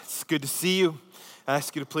good to see you. I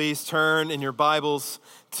ask you to please turn in your Bibles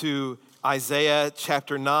to Isaiah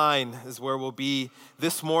chapter 9 is where we'll be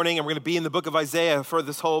this morning. And we're going to be in the book of Isaiah for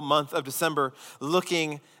this whole month of December,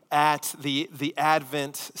 looking at the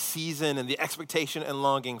Advent season and the expectation and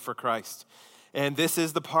longing for Christ. And this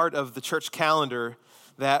is the part of the church calendar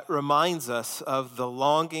that reminds us of the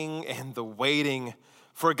longing and the waiting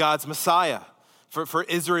for God's Messiah, for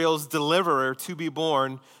Israel's deliverer to be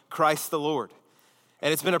born, Christ the Lord.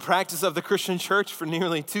 And it's been a practice of the Christian church for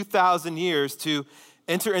nearly 2,000 years to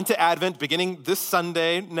enter into Advent, beginning this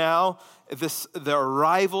Sunday now, the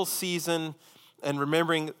arrival season and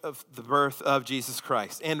remembering of the birth of Jesus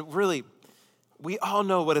Christ. And really, we all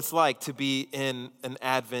know what it's like to be in an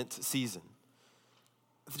Advent season.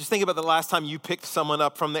 Just think about the last time you picked someone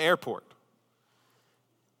up from the airport.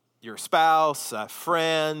 Your spouse, a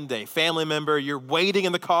friend, a family member, you're waiting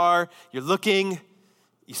in the car, you're looking,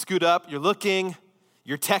 you scoot up, you're looking,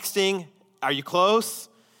 you're texting, are you close?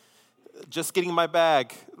 Just getting my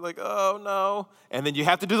bag. Like, oh no. And then you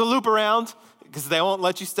have to do the loop around because they won't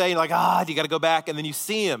let you stay. You're like, you got to go back. And then you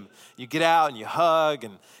see them. You get out and you hug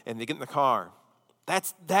and they get in the car.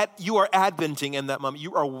 You are adventing in that moment.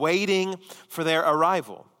 You are waiting for their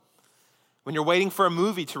arrival. When you're waiting for a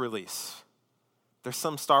movie to release. There's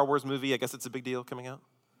some Star Wars movie, I guess it's a big deal coming out.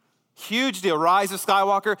 Huge deal, Rise of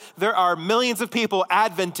Skywalker. There are millions of people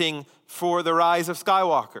adventing for the Rise of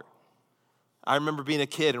Skywalker. I remember being a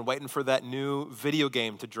kid and waiting for that new video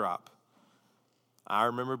game to drop. I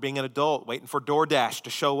remember being an adult waiting for DoorDash to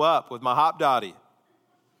show up with my Hop Dottie.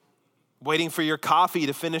 Waiting for your coffee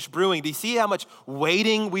to finish brewing. Do you see how much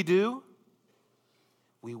waiting we do?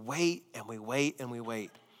 We wait and we wait and we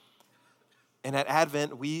wait. And at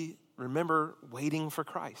Advent, we remember waiting for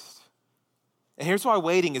Christ. And here's why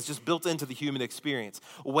waiting is just built into the human experience.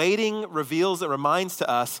 Waiting reveals and reminds to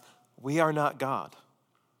us we are not God.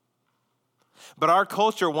 But our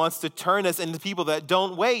culture wants to turn us into people that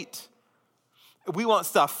don't wait. We want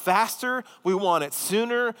stuff faster, we want it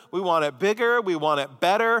sooner, we want it bigger, we want it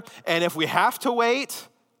better. And if we have to wait,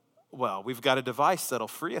 well, we've got a device that'll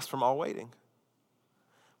free us from all waiting.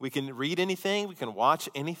 We can read anything, we can watch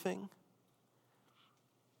anything.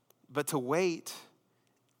 But to wait,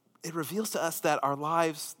 it reveals to us that our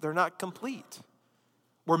lives, they're not complete.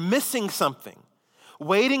 We're missing something.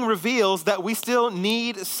 Waiting reveals that we still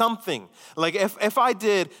need something. Like if I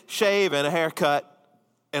did shave and a haircut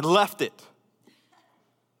and left it,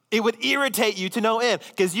 it would irritate you to no end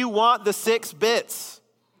because you want the 6 bits.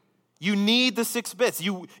 You need the 6 bits.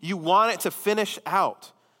 You want it to finish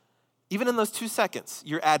out. Even in those 2 seconds,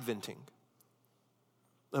 you're adventing.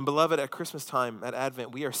 And beloved, at Christmas time, at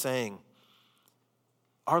Advent, we are saying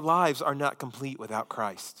our lives are not complete without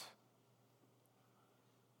Christ.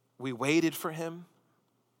 We waited for him.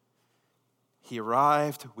 He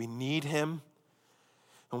arrived. We need him.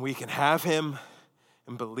 And we can have him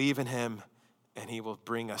and believe in him, and he will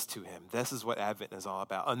bring us to him. This is what Advent is all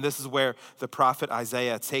about. And this is where the prophet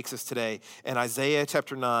Isaiah takes us today. In Isaiah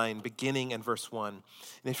chapter 9, beginning in verse 1.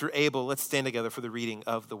 And if you're able, let's stand together for the reading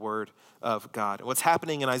of the word of God. And what's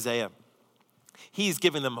happening in Isaiah? He's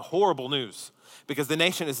giving them horrible news because the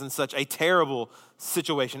nation is in such a terrible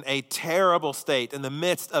situation, a terrible state in the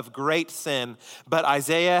midst of great sin. But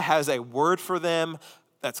Isaiah has a word for them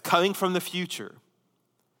that's coming from the future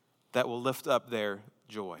that will lift up their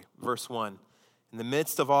joy. Verse 1. In the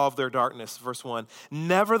midst of all of their darkness, verse 1,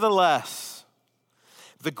 nevertheless,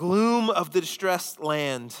 the gloom of the distressed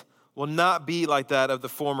land will not be like that of the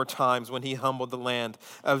former times when he humbled the land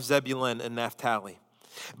of Zebulun and Naphtali.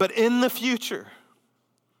 But in the future,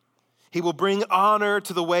 he will bring honor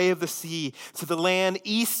to the way of the sea, to the land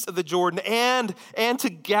east of the Jordan, and to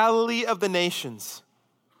Galilee of the nations.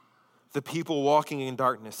 The people walking in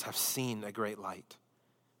darkness have seen a great light.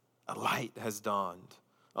 A light has dawned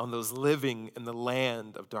on those living in the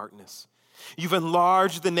land of darkness. You've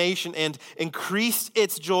enlarged the nation and increased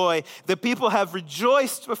its joy. The people have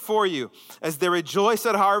rejoiced before you as they rejoice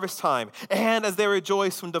at harvest time and as they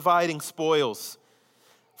rejoice when dividing spoils.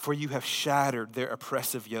 For you have shattered their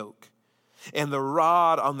oppressive yoke and the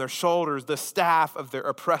rod on their shoulders, the staff of their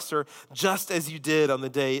oppressor, just as you did on the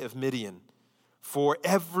day of Midian. For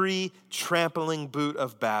every trampling boot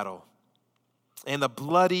of battle and the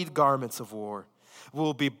bloodied garments of war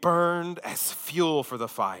will be burned as fuel for the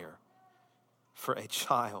fire. For a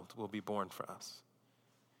child will be born for us.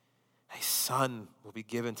 A son will be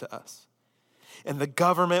given to us. And the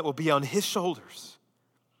government will be on his shoulders.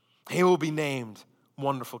 He will be named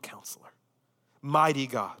Wonderful Counselor, Mighty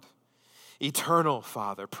God, Eternal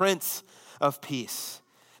Father, Prince of Peace.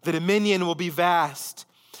 The dominion will be vast,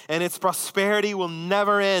 and its prosperity will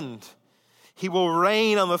never end. He will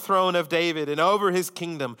reign on the throne of David and over his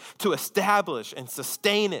kingdom to establish and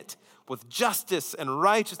sustain it with justice and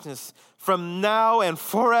righteousness from now and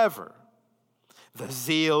forever. The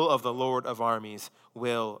zeal of the Lord of armies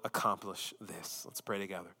will accomplish this. Let's pray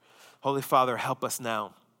together. Holy Father, help us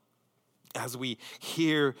now as we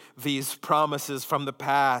hear these promises from the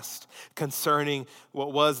past concerning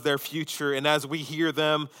what was their future, and as we hear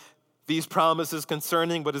them, these promises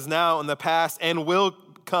concerning what is now in the past and will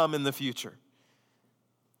come in the future.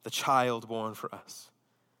 The child born for us,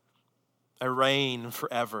 a reign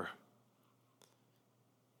forever.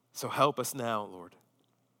 So help us now, Lord.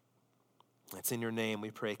 It's in your name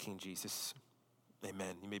we pray, King Jesus.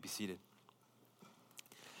 Amen. You may be seated.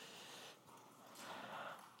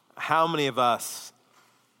 How many of us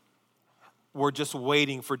were just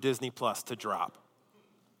waiting for Disney Plus to drop?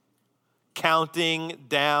 Counting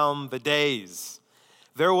down the days.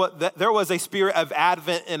 There was a spirit of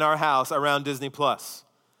Advent in our house around Disney Plus.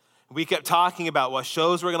 We kept talking about what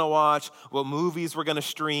shows we're going to watch, what movies we're going to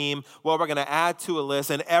stream, what we're going to add to a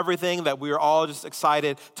list, and everything that we were all just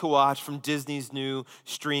excited to watch from Disney's new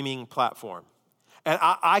streaming platform. And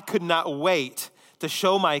I could not wait to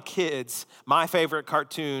show my kids my favorite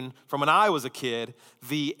cartoon from when I was a kid,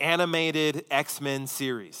 the animated X-Men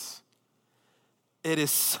series. It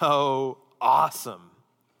is so awesome.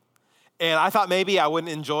 And I thought maybe I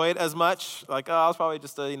wouldn't enjoy it as much. Like, I was probably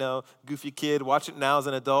just a, goofy kid. Watch it now as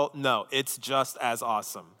an adult. No, it's just as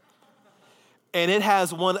awesome. And it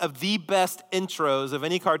has one of the best intros of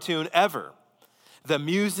any cartoon ever. The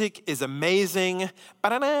music is amazing.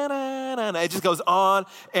 It just goes on,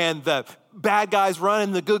 and the bad guys run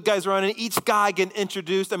and the good guys run, and each guy getting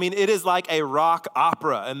introduced. I mean, it is like a rock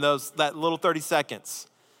opera in that little 30 seconds.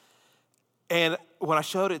 And when I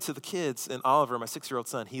showed it to the kids, and Oliver, my 6-year-old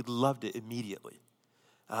son, he loved it immediately.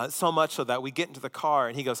 So much so that we get into the car,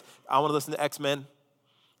 and he goes, I want to listen to X-Men.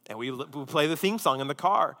 And we play the theme song in the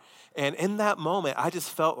car. And in that moment, I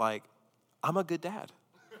just felt like, I'm a good dad.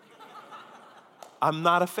 I'm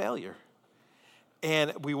not a failure.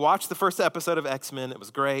 And we watched the first episode of X-Men. It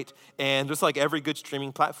was great. And just like every good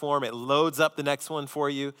streaming platform, it loads up the next one for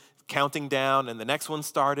you, counting down, and the next one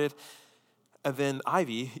started. And then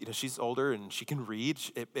Ivy, she's older and she can read.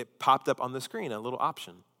 It popped up on the screen, a little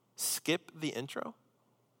option. Skip the intro.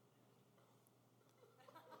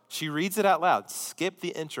 She reads it out loud. Skip the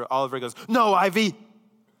intro. Oliver goes, no, Ivy.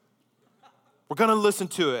 We're going to listen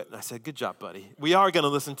to it. And I said, good job, buddy. We are going to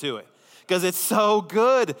listen to it. Because it's so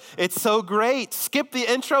good. It's so great. Skip the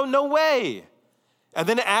intro? No way. And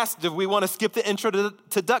then it asked if we want to skip the intro to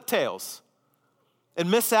DuckTales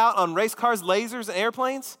and miss out on race cars, lasers, and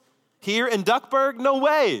airplanes here in Duckburg? No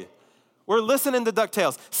way. We're listening to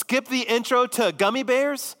DuckTales. Skip the intro to Gummy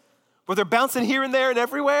Bears where they're bouncing here and there and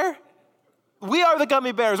everywhere? We are the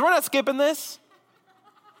Gummy Bears. We're not skipping this.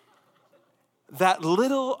 That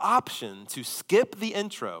little option to skip the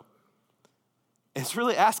intro is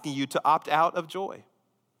really asking you to opt out of joy.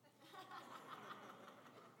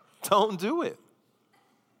 Don't do it.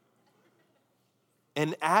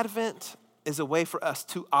 And Advent is a way for us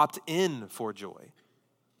to opt in for joy.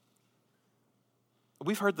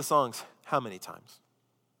 We've heard the songs how many times?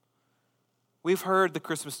 We've heard the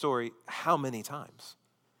Christmas story how many times?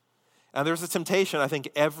 And there's a temptation, I think,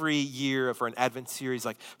 every year for an Advent series,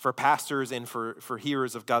 like for pastors and for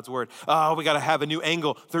hearers of God's word. Oh, we got to have a new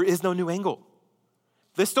angle. There is no new angle.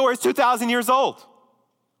 This story is 2,000 years old.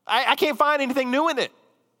 I can't find anything new in it.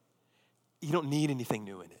 You don't need anything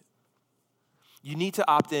new in it. You need to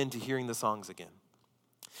opt in to hearing the songs again.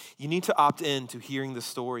 You need to opt in to hearing the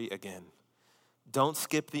story again. Don't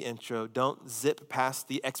skip the intro. Don't zip past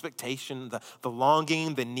the expectation, the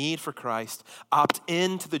longing, the need for Christ. Opt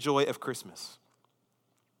in to the joy of Christmas,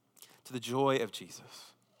 to the joy of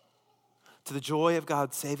Jesus, to the joy of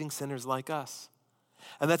God saving sinners like us.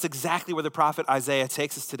 And that's exactly where the prophet Isaiah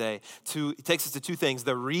takes us today. He takes us to two things,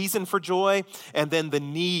 the reason for joy and then the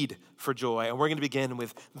need for joy. And we're going to begin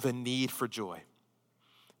with the need for joy.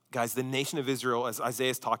 Guys, the nation of Israel, as Isaiah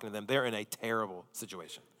is talking to them, they're in a terrible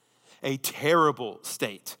situation. A terrible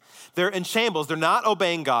state. They're in shambles. They're not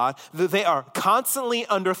obeying God. They are constantly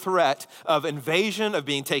under threat of invasion, of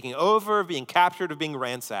being taken over, of being captured, of being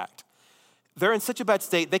ransacked. They're in such a bad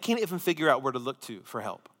state, they can't even figure out where to look to for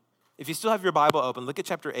help. If you still have your Bible open, look at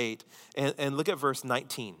chapter 8 and look at verse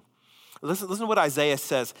 19. Listen to what Isaiah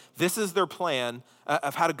says. This is their plan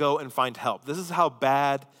of how to go and find help. This is how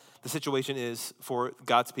bad the situation is for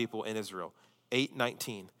God's people in Israel.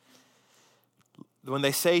 8:19. When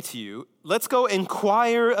they say to you, let's go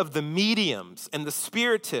inquire of the mediums and the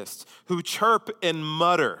spiritists who chirp and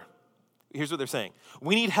mutter. Here's what they're saying.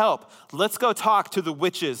 We need help. Let's go talk to the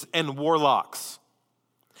witches and warlocks.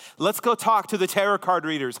 Let's go talk to the tarot card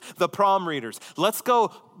readers, the palm readers. Let's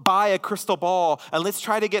go buy a crystal ball and let's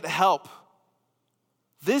try to get help.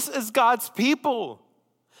 This is God's people.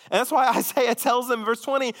 And that's why Isaiah tells them in verse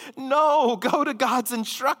 20, no, go to God's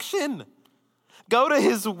instruction. Go to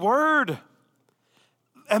his word.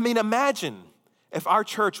 I mean, imagine if our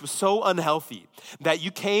church was so unhealthy that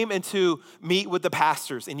you came in to meet with the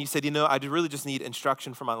pastors and you said, I really just need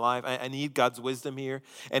instruction for my life. I need God's wisdom here.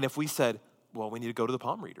 And if we said, well, we need to go to the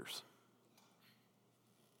palm readers.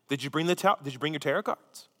 Did you bring your tarot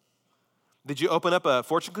cards? Did you open up a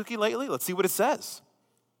fortune cookie lately? Let's see what it says.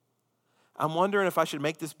 I'm wondering if I should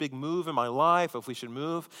make this big move in my life, if we should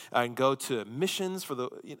move and go to missions for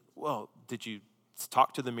did you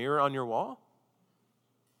talk to the mirror on your wall?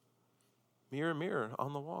 Mirror, mirror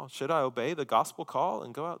on the wall. Should I obey the gospel call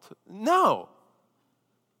and go out to? No.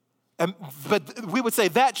 But we would say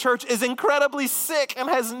that church is incredibly sick and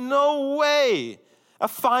has no way of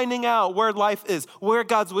finding out where life is, where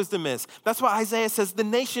God's wisdom is. That's why Isaiah says the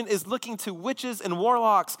nation is looking to witches and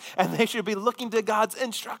warlocks, and they should be looking to God's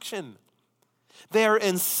instruction. They are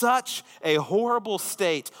in such a horrible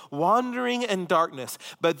state, wandering in darkness.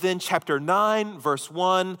 But then chapter 9, verse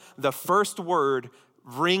 1, the first word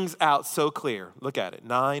rings out so clear. Look at it,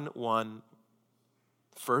 9:1,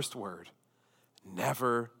 first word,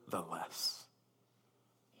 nevertheless.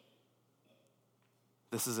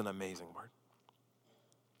 This is an amazing word.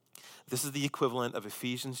 This is the equivalent of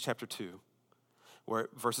Ephesians chapter 2, where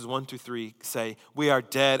verses 1-3 say, we are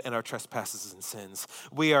dead in our trespasses and sins.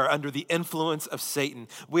 We are under the influence of Satan.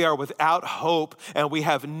 We are without hope, and we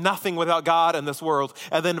have nothing without God in this world.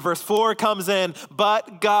 And then verse 4 comes in,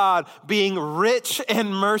 but God being rich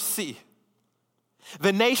in mercy.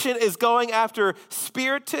 The nation is going after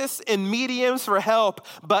spiritists and mediums for help,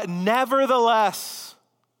 but nevertheless,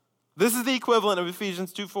 this is the equivalent of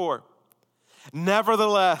Ephesians 2:4.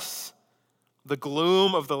 Nevertheless, the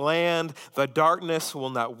gloom of the land, the darkness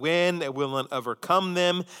will not win, it will not overcome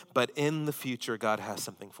them, but in the future, God has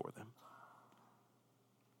something for them.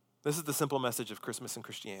 This is the simple message of Christmas and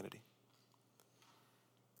Christianity.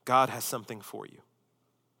 God has something for you.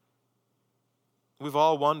 We've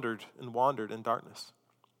all wandered in darkness.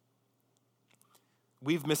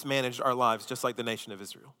 We've mismanaged our lives just like the nation of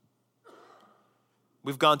Israel.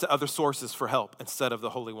 We've gone to other sources for help instead of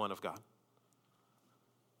the Holy One of God.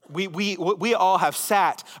 We all have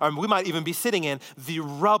sat, or we might even be sitting in the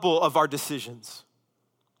rubble of our decisions.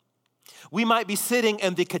 We might be sitting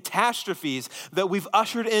in the catastrophes that we've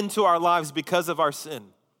ushered into our lives because of our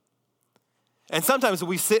sin. And sometimes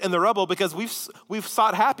we sit in the rubble because we've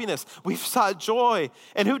sought happiness, we've sought joy.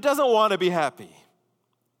 And who doesn't want to be happy?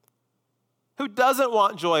 Who doesn't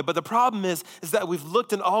want joy? But the problem is that we've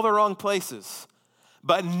looked in all the wrong places.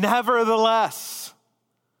 But nevertheless,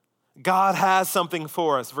 God has something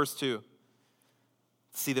for us. Verse 2.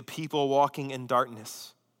 See, the people walking in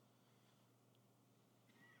darkness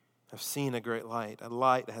have seen a great light. A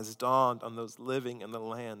light has dawned on those living in the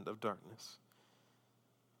land of darkness.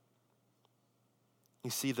 You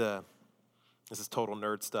see this is total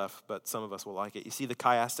nerd stuff, but some of us will like it. You see the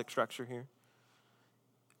chiastic structure here?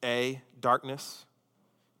 A, darkness.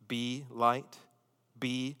 B, light.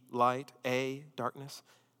 B, light. A, darkness.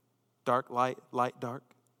 Dark, light, light, dark.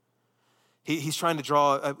 He's trying to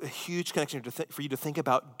draw a huge connection for you to think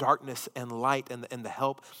about darkness and light and the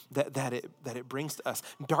help that it brings to us.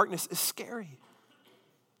 Darkness is scary.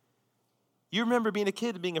 You remember being a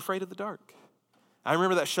kid and being afraid of the dark. I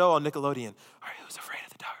remember that show on Nickelodeon, Are Who's Afraid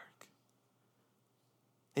of the Dark?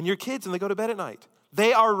 And your kids, when they go to bed at night,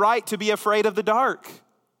 they are right to be afraid of the dark.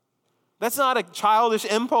 That's not a childish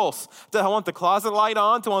impulse to want the closet light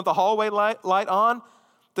on, to want the hallway light on.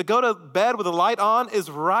 To go to bed with the light on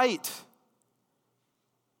is right.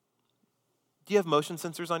 Do you have motion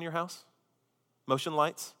sensors on your house? Motion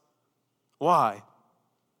lights? Why?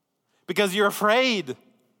 Because you're afraid.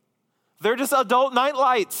 They're just adult night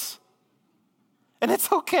lights. And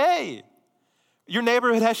it's okay. Your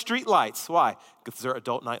neighborhood has street lights. Why? Because they're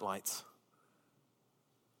adult night lights.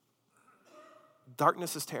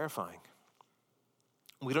 Darkness is terrifying.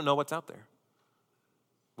 We don't know what's out there.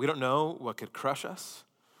 We don't know what could crush us.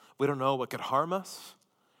 We don't know what could harm us.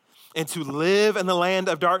 And to live in the land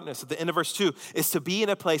of darkness, at the end of verse 2, is to be in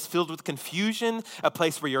a place filled with confusion, a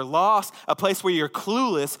place where you're lost, a place where you're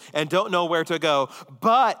clueless and don't know where to go.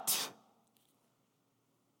 But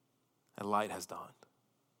a light has dawned.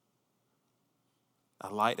 A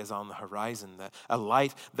light is on the horizon, a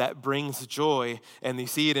light that brings joy. And you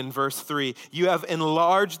see it in verse 3. You have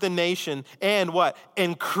enlarged the nation and what?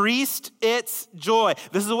 Increased its joy.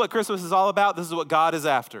 This is what Christmas is all about. This is what God is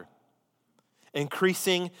after.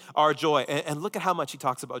 Increasing our joy. And look at how much he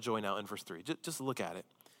talks about joy now in verse 3. Just look at it.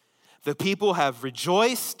 The people have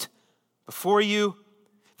rejoiced before you.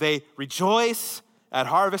 They rejoice at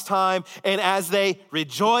harvest time, and as they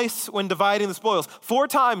rejoice when dividing the spoils. 4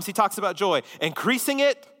 times he talks about joy. Increasing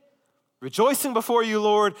it, rejoicing before you,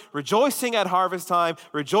 Lord, rejoicing at harvest time,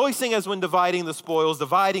 rejoicing as when dividing the spoils,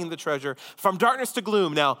 dividing the treasure. From darkness to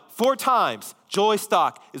gloom, now 4 times, joy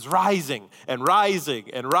stock is rising and rising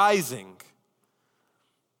and rising.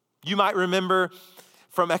 You might remember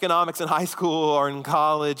from economics in high school or in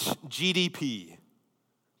college, GDP,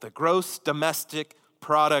 the gross domestic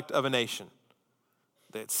product of a nation.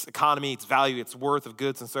 Its economy, its value, its worth of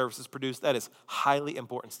goods and services produced. That is highly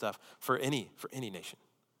important stuff for any nation.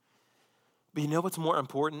 But you know what's more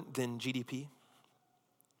important than GDP?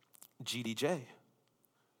 GDJ.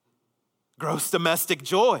 Gross domestic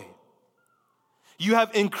joy. You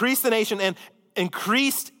have increased the nation and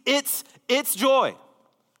increased its joy.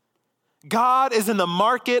 God is in the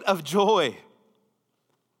market of joy.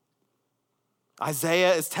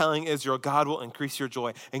 Isaiah is telling Israel, God will increase your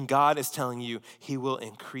joy. And God is telling you, he will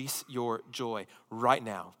increase your joy right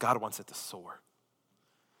now. God wants it to soar.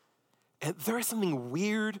 And there is something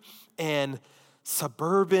weird and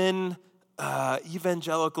suburban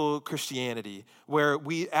evangelical Christianity where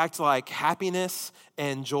we act like happiness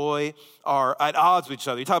and joy are at odds with each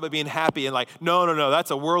other. You talk about being happy and like, no, that's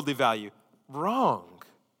a worldly value. Wrong.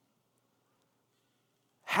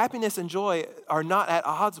 Happiness and joy are not at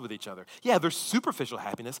odds with each other. Yeah, there's superficial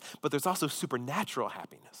happiness, but there's also supernatural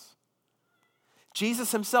happiness.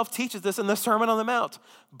 Jesus himself teaches this in the Sermon on the Mount.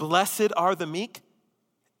 Blessed are the meek.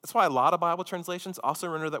 That's why a lot of Bible translations also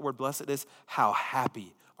render that word blessed is how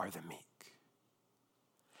happy are the meek.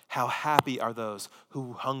 How happy are those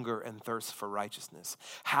who hunger and thirst for righteousness.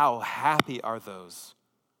 How happy are those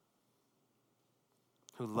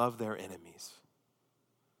who love their enemies.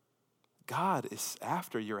 God is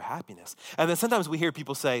after your happiness. And then sometimes we hear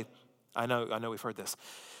people say, I know we've heard this,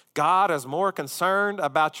 God is more concerned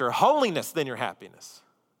about your holiness than your happiness.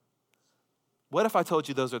 What if I told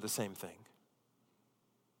you those are the same thing?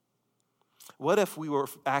 What if we were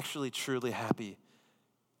actually truly happy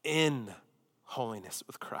in holiness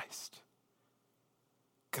with Christ?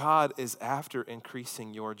 God is after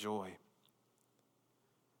increasing your joy.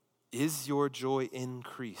 Is your joy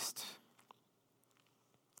increased?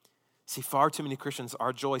 See, far too many Christians,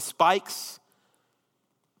 our joy spikes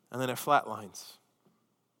and then it flatlines.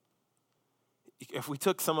 If we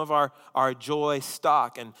took some of our joy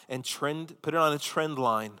stock and trend, put it on a trend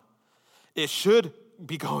line, it should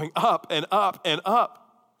be going up and up and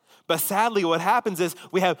up. But sadly, what happens is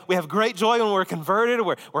we have great joy when we're converted,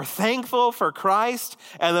 we're thankful for Christ,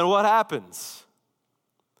 and then what happens?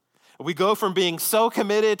 We go from being so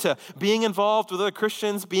committed to being involved with other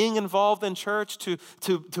Christians, being involved in church,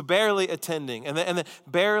 to barely attending, and then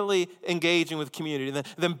barely engaging with community, and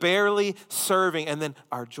then barely serving, and then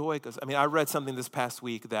our joy goes. I read something this past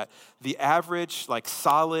week that the average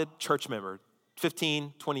solid church member,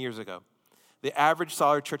 15, 20 years ago, the average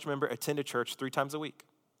solid church member attended church 3 times a week.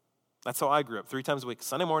 That's how I grew up, 3 times a week,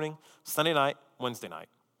 Sunday morning, Sunday night, Wednesday night.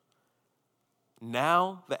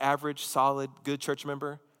 Now, the average solid good church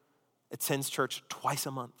member attends church twice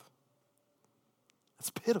a month. That's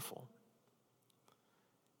pitiful.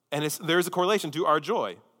 And there's a correlation to our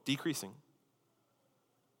joy decreasing.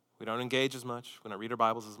 We don't engage as much. We don't read our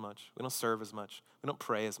Bibles as much. We don't serve as much. We don't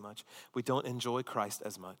pray as much. We don't enjoy Christ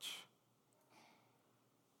as much.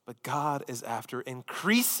 But God is after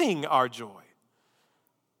increasing our joy.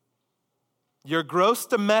 Your gross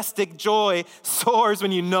domestic joy soars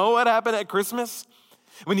when you know what happened at Christmas.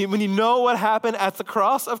 When you know what happened at the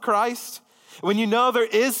cross of Christ, when you know there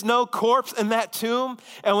is no corpse in that tomb,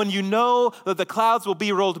 and when you know that the clouds will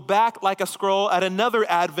be rolled back like a scroll at another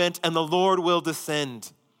advent and the Lord will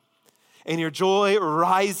descend. And your joy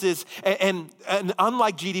rises, and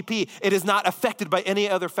unlike GDP, it is not affected by any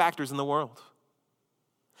other factors in the world.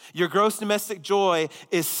 Your gross domestic joy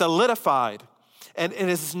is solidified, and it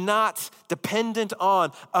is not dependent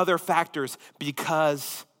on other factors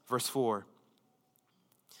because, verse 4,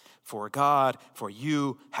 for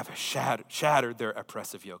you have shattered their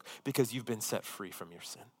oppressive yoke because you've been set free from your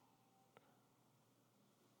sin.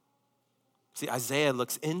 See, Isaiah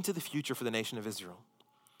looks into the future for the nation of Israel.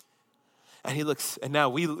 And now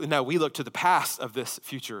we look to the past of this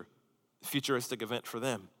futuristic event for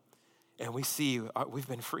them. And we see we've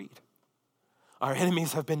been freed. Our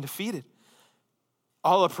enemies have been defeated.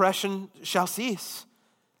 All oppression shall cease.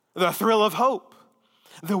 The thrill of hope.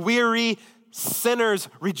 The weary sinners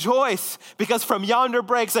rejoice because from yonder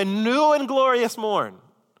breaks a new and glorious morn.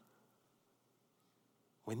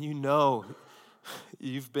 When you know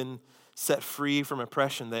you've been set free from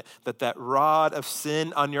oppression, that rod of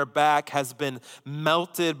sin on your back has been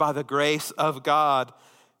melted by the grace of God.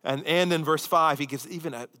 And in verse 5, he gives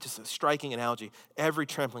even just a striking analogy. Every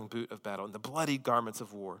trampling boot of battle and the bloody garments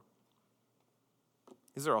of war.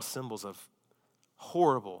 These are all symbols of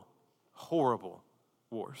horrible, horrible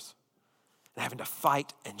wars. And having to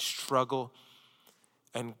fight and struggle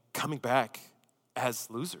and coming back as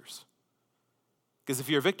losers. Because if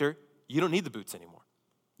you're a victor, you don't need the boots anymore.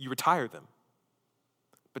 You retire them.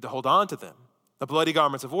 But to hold on to them, the bloody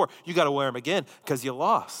garments of war, you got to wear them again because you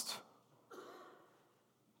lost.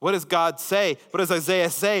 What does God say? What does Isaiah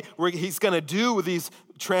say where he's going to do with these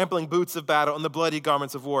trampling boots of battle and the bloody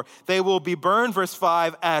garments of war? They will be burned, verse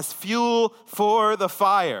 5, as fuel for the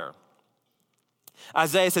fire.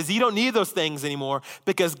 Isaiah says you don't need those things anymore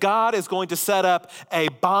because God is going to set up a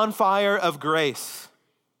bonfire of grace.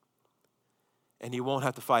 And you won't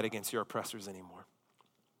have to fight against your oppressors anymore.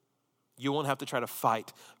 You won't have to try to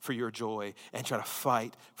fight for your joy and try to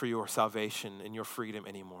fight for your salvation and your freedom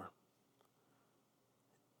anymore.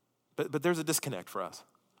 But there's a disconnect for us.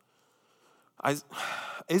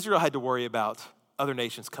 Israel had to worry about other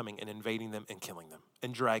nations coming and invading them and killing them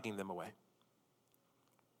and dragging them away.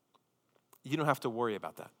 You don't have to worry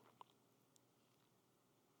about that.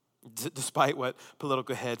 Despite what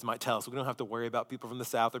political heads might tell us, we don't have to worry about people from the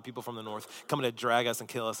south or people from the north coming to drag us and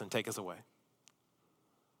kill us and take us away.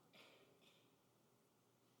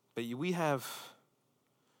 But we have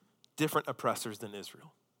different oppressors than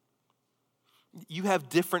Israel. You have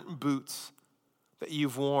different boots that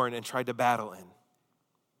you've worn and tried to battle in.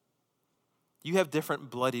 You have different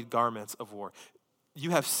bloodied garments of war.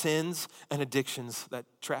 You have sins and addictions that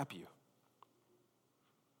trap you.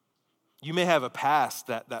 You may have a past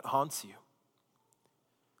that haunts you.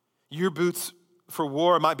 Your boots for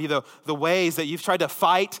war might be the ways that you've tried to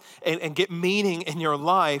fight and get meaning in your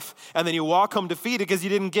life, and then you walk home defeated because you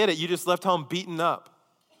didn't get it. You just left home beaten up.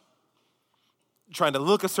 Trying to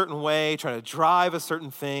look a certain way, trying to drive a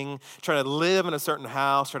certain thing, trying to live in a certain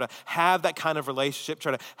house, trying to have that kind of relationship,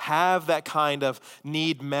 trying to have that kind of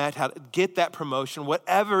need met, how to get that promotion,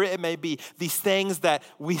 whatever it may be. These things that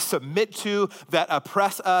we submit to, that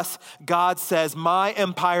oppress us, God says, my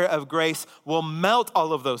empire of grace will melt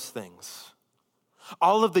all of those things.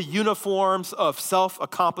 All of the uniforms of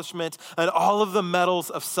self-accomplishment and all of the medals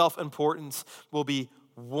of self-importance will be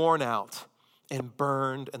worn out and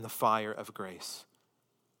burned in the fire of grace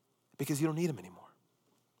because you don't need them anymore.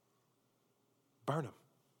 Burn them.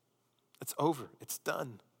 It's over. It's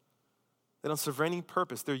done. They don't serve any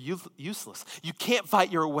purpose. They're useless. You can't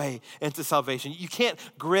fight your way into salvation. You can't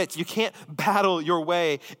grit. You can't battle your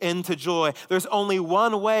way into joy. There's only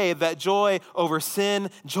one way that joy over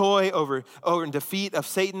sin, joy over defeat of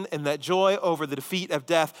Satan, and that joy over the defeat of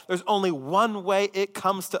death. There's only one way it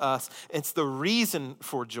comes to us. It's the reason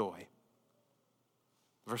for joy.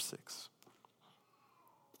 Verse 6.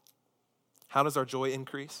 How does our joy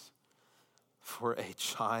increase? For a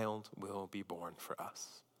child will be born for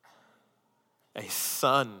us. A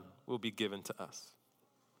son will be given to us.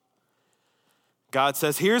 God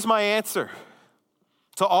says, here's my answer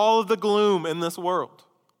to all of the gloom in this world,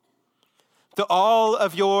 to all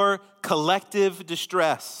of your collective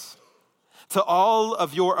distress, to all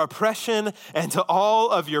of your oppression, and to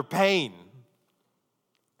all of your pain.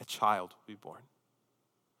 A child will be born.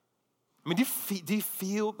 I mean, do you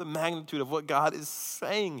feel the magnitude of what God is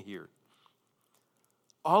saying here?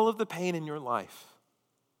 All of the pain in your life,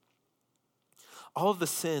 all of the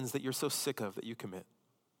sins that you're so sick of that you commit,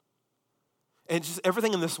 and just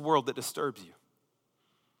everything in this world that disturbs you,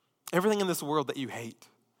 everything in this world that you hate,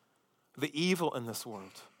 the evil in this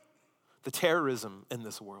world, the terrorism in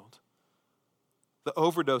this world, the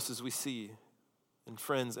overdoses we see in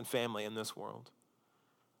friends and family in this world,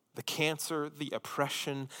 the cancer, the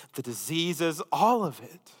oppression, the diseases, all of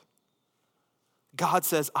it. God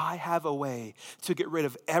says, I have a way to get rid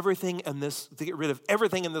of everything in this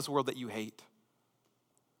world that you hate.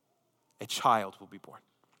 A child will be born.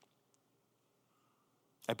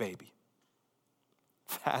 A baby.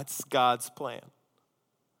 That's God's plan.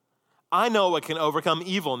 I know what can overcome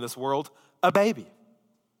evil in this world, a baby.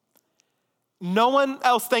 No one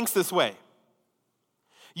else thinks this way.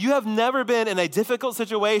 You have never been in a difficult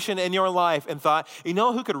situation in your life and thought, you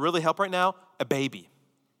know who could really help right now? A baby.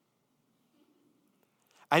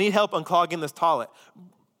 I need help unclogging this toilet.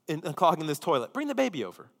 Bring the baby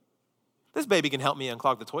over. This baby can help me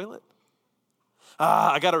unclog the toilet.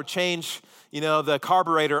 I got to change, the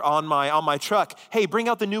carburetor on my truck. Hey, bring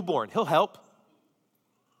out the newborn. He'll help.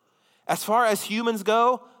 As far as humans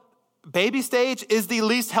go, baby stage is the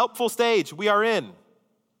least helpful stage we are in.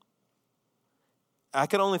 I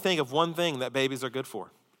can only think of one thing that babies are good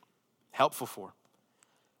for, helpful for.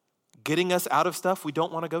 Getting us out of stuff we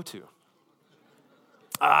don't want to go to.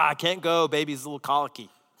 I can't go, baby's a little colicky.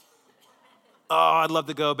 Oh, I'd love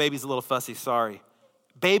to go, baby's a little fussy, sorry.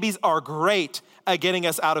 Babies are great at getting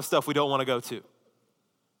us out of stuff we don't want to go to.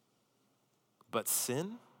 But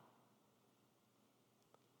sin?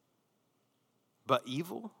 But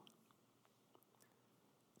evil?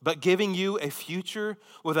 But giving you a future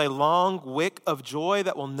with a long wick of joy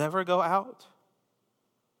that will never go out?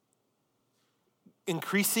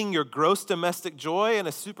 Increasing your gross domestic joy in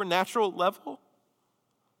a supernatural level?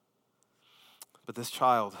 But this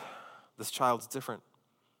child's different.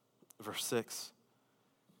 Verse 6,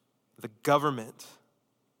 the government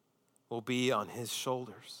will be on his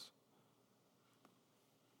shoulders.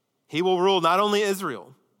 He will rule not only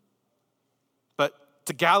Israel, but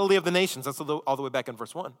to Galilee of the nations. That's all the way back in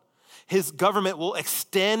verse 1. His government will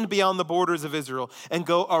extend beyond the borders of Israel and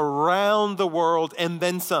go around the world and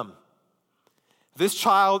then some. This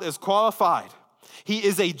child is qualified. He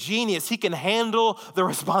is a genius. He can handle the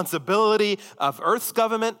responsibility of Earth's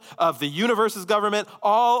government, of the universe's government,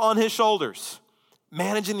 all on his shoulders.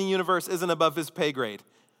 Managing the universe isn't above his pay grade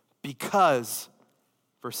because,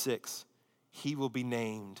 verse 6, he will be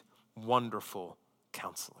named Wonderful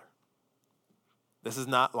Counselor. This is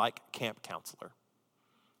not like camp counselor.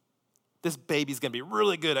 This baby's going to be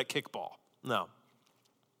really good at kickball. No.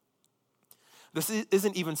 This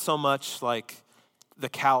isn't even so much like the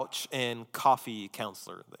couch and coffee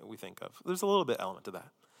counselor that we think of. There's a little bit element to that.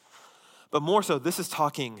 But more so, this is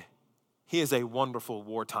talking, he is a wonderful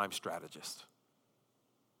wartime strategist.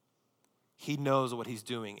 He knows what he's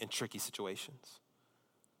doing in tricky situations.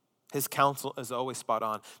 His counsel is always spot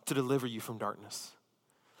on to deliver you from darkness,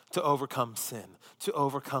 to overcome sin, to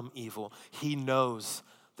overcome evil. He knows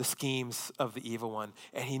the schemes of the evil one,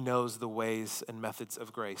 and he knows the ways and methods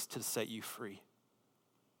of grace to set you free.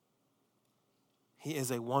 He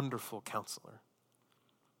is a wonderful counselor.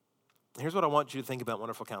 Here's what I want you to think about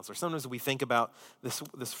wonderful counselor. Sometimes we think about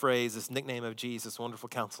this phrase, this nickname of Jesus, wonderful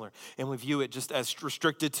counselor, and we view it just as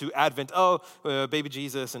restricted to Advent. Baby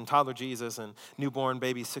Jesus and toddler Jesus and newborn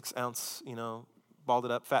baby 6 ounce,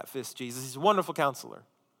 balded up, fat fist Jesus. He's a wonderful counselor.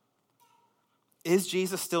 Is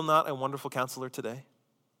Jesus still not a wonderful counselor today?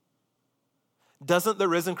 Doesn't the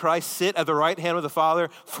risen Christ sit at the right hand of the Father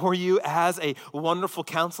for you as a wonderful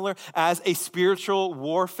counselor, as a spiritual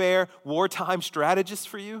wartime strategist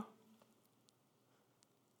for you?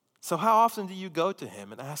 So how often do you go to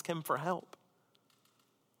him and ask him for help?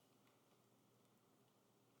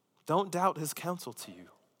 Don't doubt his counsel to you,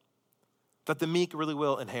 that the meek really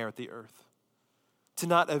will inherit the earth, to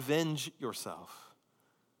not avenge yourself,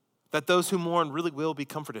 that those who mourn really will be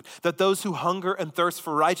comforted, that those who hunger and thirst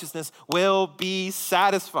for righteousness will be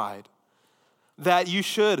satisfied, that you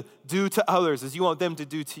should do to others as you want them to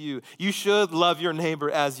do to you. You should love your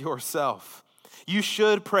neighbor as yourself. You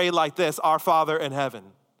should pray like this, Our Father in heaven.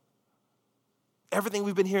 Everything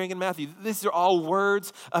we've been hearing in Matthew, these are all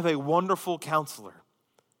words of a wonderful counselor.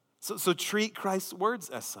 So treat Christ's words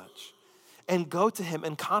as such. And go to him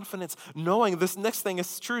in confidence, knowing this next thing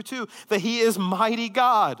is true too, that he is mighty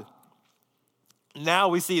God. Now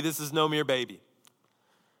we see this is no mere baby.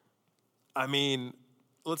 I mean,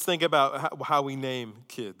 let's think about how we name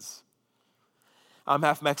kids. I'm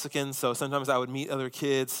half Mexican, so sometimes I would meet other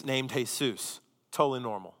kids named Jesus. Totally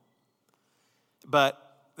normal. But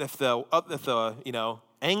if the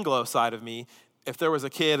Anglo side of me, if there was a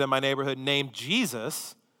kid in my neighborhood named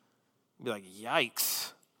Jesus, I'd be like,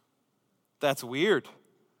 yikes. That's weird.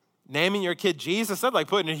 Naming your kid Jesus, that's like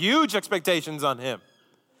putting huge expectations on him.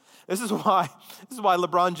 This is why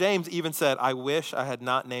LeBron James even said, I wish I had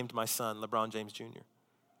not named my son LeBron James Jr.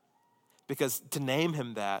 Because to name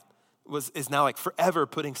him that is now like forever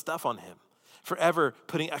putting stuff on him, forever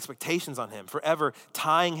putting expectations on him, forever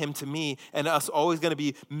tying him to me and us always going to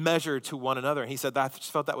be measured to one another. And he said, I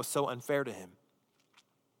just felt that was so unfair to him.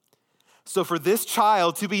 So for this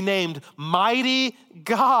child to be named Mighty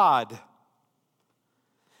God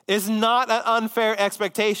is not an unfair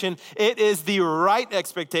expectation. It is the right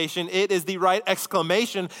expectation. It is the right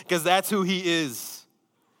exclamation because that's who he is.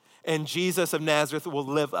 And Jesus of Nazareth will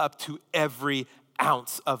live up to every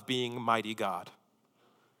ounce of being mighty God.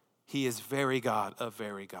 He is very God of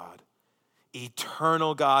very God.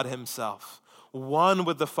 Eternal God himself. One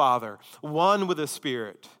with the Father. One with the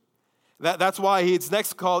Spirit. That's why he's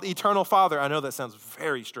next called Eternal Father. I know that sounds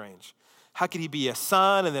very strange. How could he be a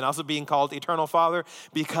son and then also being called eternal Father?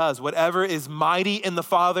 Because whatever is mighty in the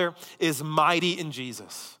Father is mighty in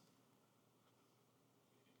Jesus.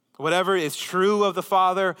 Whatever is true of the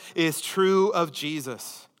Father is true of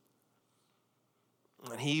Jesus.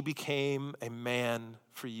 And he became a man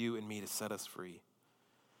for you and me to set us free,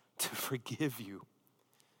 to forgive you,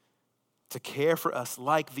 to care for us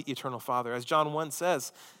like the eternal Father. As John 1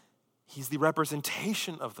 says, he's the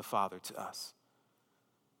representation of the Father to us.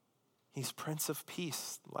 He's Prince of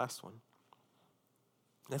Peace, the last one.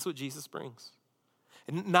 That's what Jesus brings.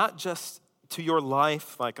 And not just to your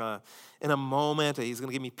life, like in a moment, he's going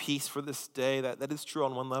to give me peace for this day. That is true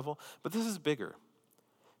on one level, but this is bigger.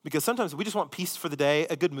 Because sometimes we just want peace for the day.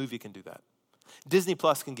 A good movie can do that. Disney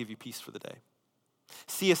Plus can give you peace for the day.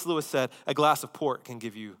 C.S. Lewis said, a glass of port can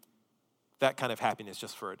give you that kind of happiness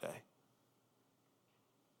just for a day.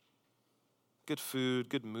 Good food,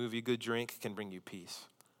 good movie, good drink can bring you peace.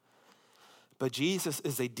 But Jesus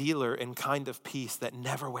is a dealer in kind of peace that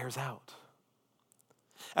never wears out.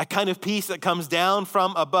 A kind of peace that comes down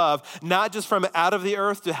from above, not just from out of the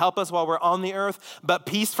earth to help us while we're on the earth, but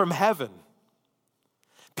peace from heaven.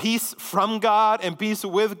 Peace from God and peace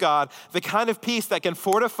with God. The kind of peace that can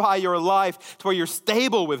fortify your life to where you're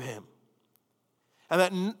stable with him. And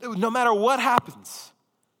that no matter what happens,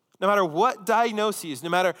 no matter what diagnoses, no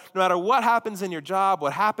matter what happens in your job,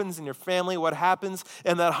 what happens in your family, what happens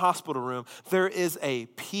in that hospital room, there is a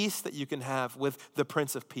peace that you can have with the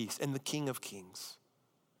Prince of Peace and the King of Kings.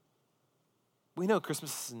 We know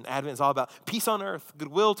Christmas and Advent is all about peace on earth,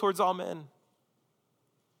 goodwill towards all men.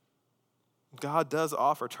 God does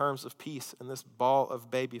offer terms of peace in this ball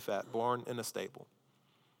of baby fat born in a stable.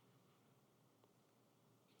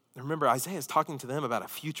 And remember, Isaiah is talking to them about a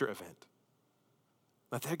future event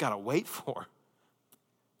that they've got to wait for.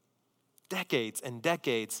 Decades and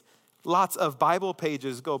decades, lots of Bible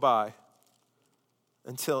pages go by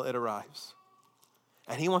until it arrives.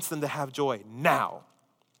 And he wants them to have joy now,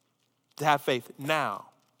 to have faith now.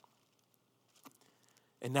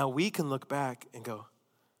 And now we can look back and go,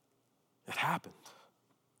 it happened.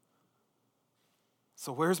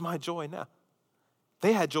 So where's my joy now?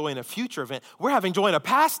 They had joy in a future event. We're having joy in a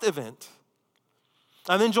past event.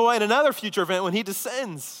 And then joy in another future event when he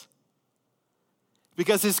descends.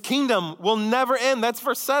 Because his kingdom will never end. That's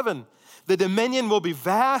verse 7. The dominion will be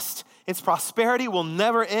vast. Its prosperity will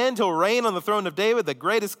never end. He'll reign on the throne of David, the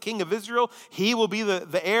greatest king of Israel. He will be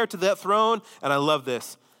the heir to that throne. And I love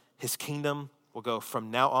this. His kingdom will go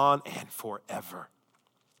from now on and forever.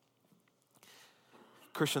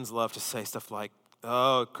 Christians love to say stuff like,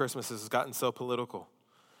 oh, Christmas has gotten so political.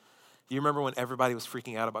 Do you remember when everybody was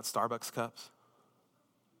freaking out about Starbucks cups?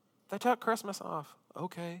 They took Christmas off.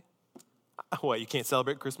 Okay. What, you can't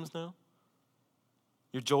celebrate Christmas now?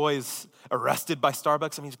 Your joy is arrested by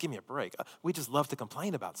Starbucks? I mean, just give me a break. We just love to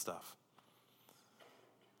complain about stuff.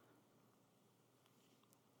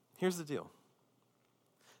 Here's the deal.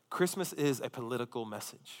 Christmas is a political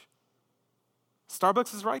message.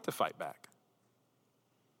 Starbucks is right to fight back.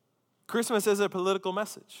 Christmas is a political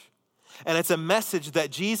message. And it's a message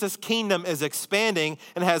that Jesus' kingdom is expanding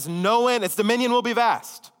and has no end. Its dominion will be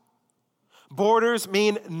vast. Borders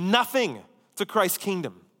mean nothing to Christ's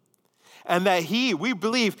kingdom. And that we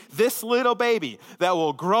believe this little baby that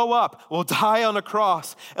will grow up, will die on a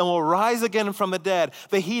cross, and will rise again from the dead,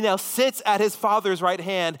 that he now sits at his Father's right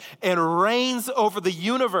hand and reigns over the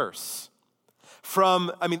universe.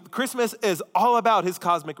 Christmas is all about his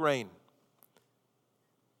cosmic reign.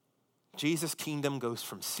 Jesus' kingdom goes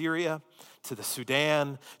from Syria to the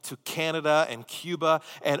Sudan to Canada and Cuba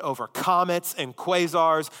and over comets and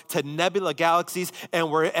quasars to nebula galaxies,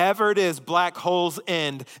 and wherever it is black holes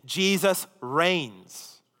end, Jesus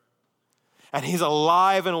reigns. And he's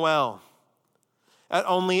alive and well. And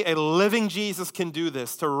only a living Jesus can do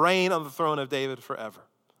this, to reign on the throne of David forever.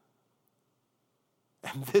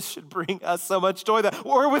 And this should bring us so much joy that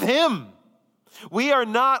we're with him. We are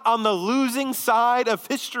not on the losing side of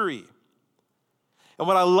history. And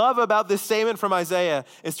what I love about this statement from Isaiah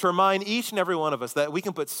is to remind each and every one of us that we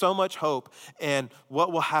can put so much hope in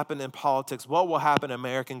what will happen in politics, what will happen in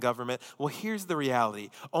American government. Well, here's the reality.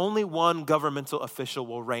 Only one governmental official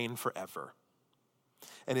will reign forever.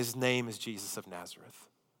 And his name is Jesus of Nazareth.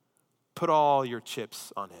 Put all your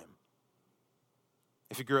chips on him.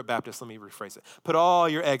 If you grew up Baptist, let me rephrase it. Put all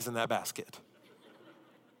your eggs in that basket.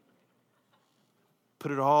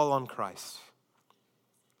 Put it all on Christ.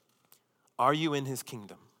 Are you in his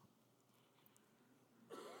kingdom?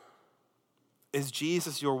 Is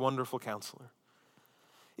Jesus your wonderful counselor?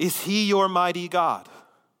 Is he your mighty God?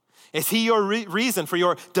 Is he your reason for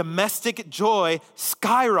your domestic joy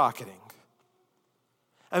skyrocketing?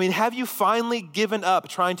 I mean, have you finally given up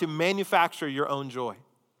trying to manufacture your own joy?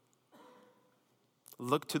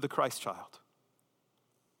 Look to the Christ child.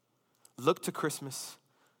 Look to Christmas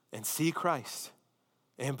and see Christ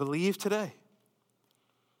and believe today.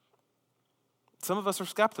 Some of us are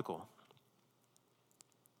skeptical.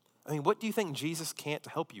 I mean, what do you think Jesus can't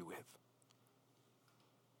help you with?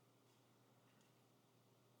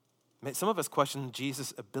 Some of us question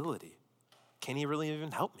Jesus' ability. Can he really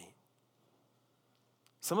even help me?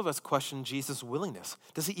 Some of us question Jesus' willingness.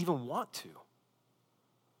 Does he even want to?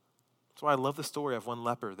 That's why I love the story of one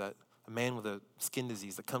leper, that a man with a skin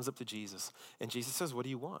disease that comes up to Jesus, and Jesus says, what do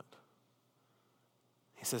you want?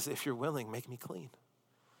 He says, if you're willing, make me clean.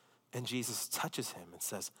 And Jesus touches him and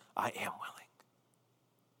says, I am willing.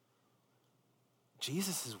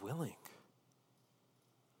 Jesus is willing.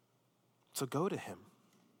 So go to him.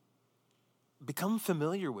 Become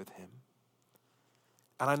familiar with him.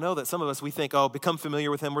 And I know that some of us, we think, become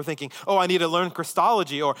familiar with him. We're thinking, I need to learn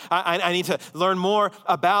Christology, or I need to learn more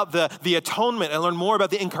about the atonement and learn more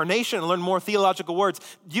about the incarnation and learn more theological words.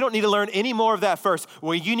 You don't need to learn any more of that first.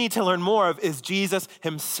 What you need to learn more of is Jesus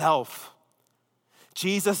himself.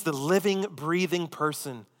 Jesus, the living, breathing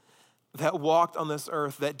person that walked on this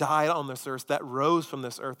earth, that died on this earth, that rose from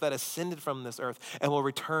this earth, that ascended from this earth, and will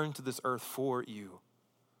return to this earth for you.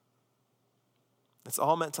 It's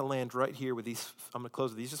all meant to land right here with these. I'm going to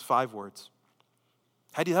close with these just 5 words.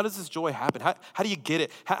 How does this joy happen? How do you get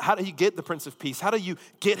it? How do you get the Prince of Peace? How do you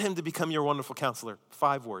get him to become your wonderful counselor?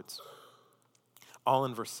 5 words. All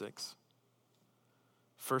in verse 6.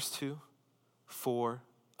 First 2, for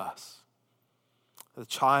us. The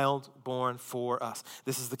child born for us.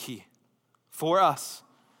 This is the key. For us.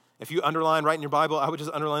 If you underline right in your Bible, I would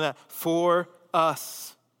just underline that. For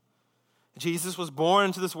us. Jesus was born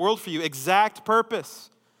into this world for you, exact purpose,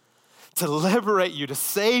 to liberate you, to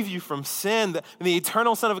save you from sin. The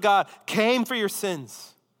eternal Son of God came for your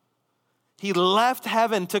sins. He left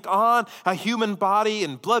heaven, took on a human body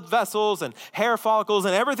and blood vessels and hair follicles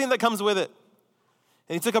and everything that comes with it.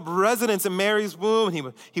 And he took up residence in Mary's womb,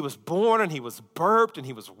 and he was born, and he was burped, and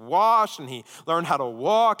he was washed, and he learned how to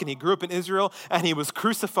walk, and he grew up in Israel, and he was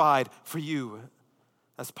crucified for you.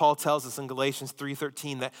 As Paul tells us in Galatians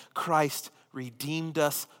 3:13, that Christ redeemed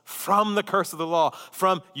us from the curse of the law.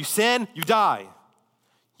 From you sin, you die.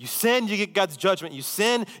 You sin, you get God's judgment. You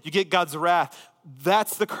sin, you get God's wrath.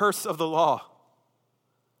 That's the curse of the law.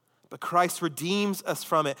 But Christ redeems us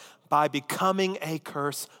from it by becoming a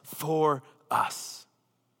curse for us.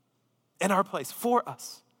 In our place, for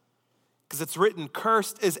us. Because it's written,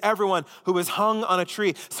 cursed is everyone who is hung on a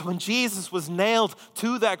tree. So when Jesus was nailed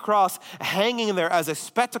to that cross, hanging there as a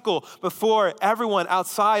spectacle before everyone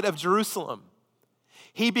outside of Jerusalem,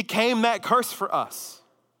 he became that curse for us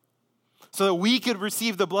so that we could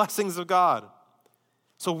receive the blessings of God,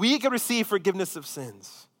 so we could receive forgiveness of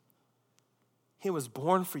sins. He was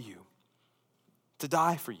born for you, to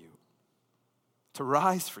die for you, to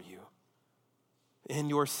rise for you in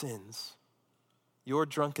your sins, your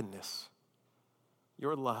drunkenness,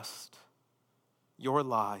 your lust, your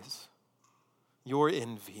lies, your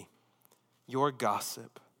envy, your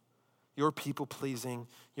gossip, your people-pleasing,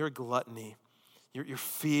 your gluttony, your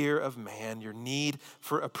fear of man, your need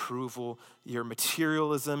for approval, your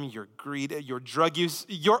materialism, your greed, your drug use,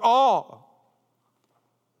 your all.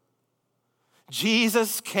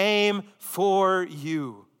 Jesus came for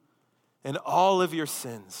you and all of your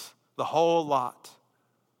sins, the whole lot.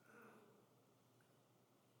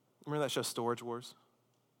 Remember that show, Storage Wars?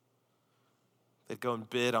 They'd go and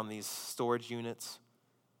bid on these storage units.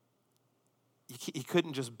 You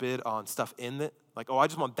couldn't just bid on stuff in it. Like, I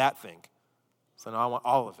just want that thing. So now I want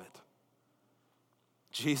all of it.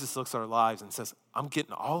 Jesus looks at our lives and says, I'm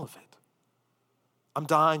getting all of it. I'm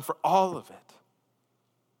dying for all of it.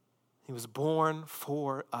 He was born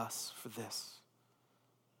for us, for this,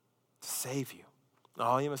 to save you.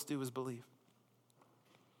 All you must do is believe.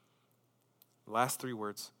 The last 3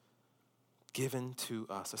 words. Given to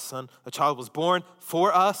us. A child was born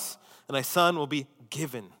for us, and a son will be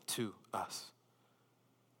given to us.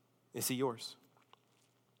 Is he yours?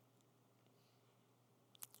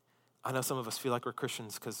 I know some of us feel like we're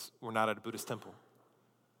Christians because we're not at a Buddhist temple.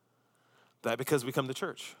 That because we come to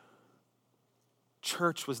church.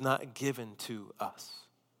 Church was not given to us.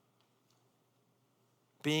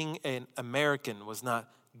 Being an American was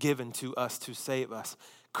not given to us to save us.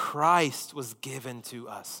 Christ was given to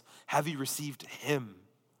us. Have you received him?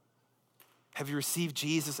 Have you received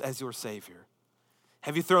Jesus as your Savior?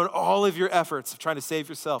 Have you thrown all of your efforts of trying to save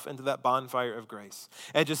yourself into that bonfire of grace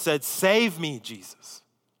and just said, save me, Jesus?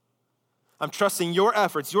 I'm trusting your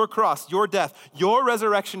efforts, your cross, your death, your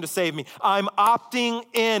resurrection to save me. I'm opting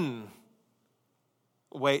in.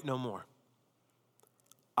 Wait no more.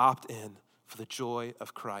 Opt in for the joy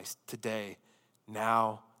of Christ today,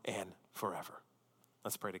 now, and forever.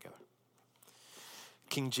 Let's pray together.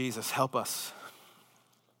 King Jesus, help us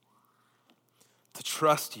to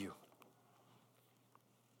trust you,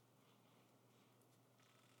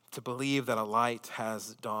 to believe that a light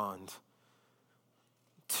has dawned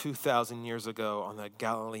 2,000 years ago on the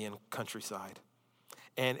Galilean countryside,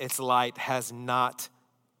 and its light has not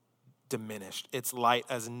diminished. Its light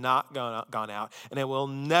has not gone out, and it will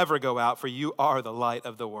never go out, for you are the light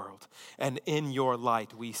of the world, and in your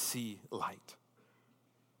light we see light.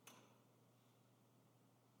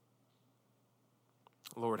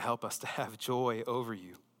 Lord, help us to have joy over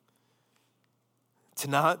you, to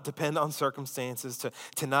not depend on circumstances,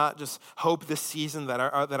 to not just hope this season that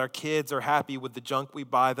our kids are happy with the junk we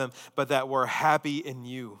buy them, but that we're happy in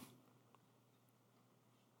you.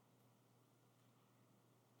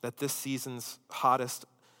 That this season's hottest,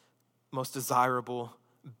 most desirable,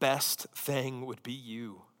 best thing would be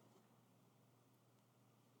you.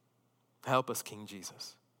 Help us, King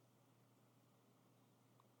Jesus.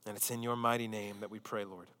 And it's in your mighty name that we pray,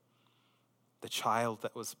 Lord. The child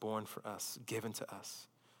that was born for us, given to us.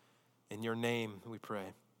 In your name we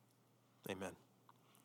pray. Amen.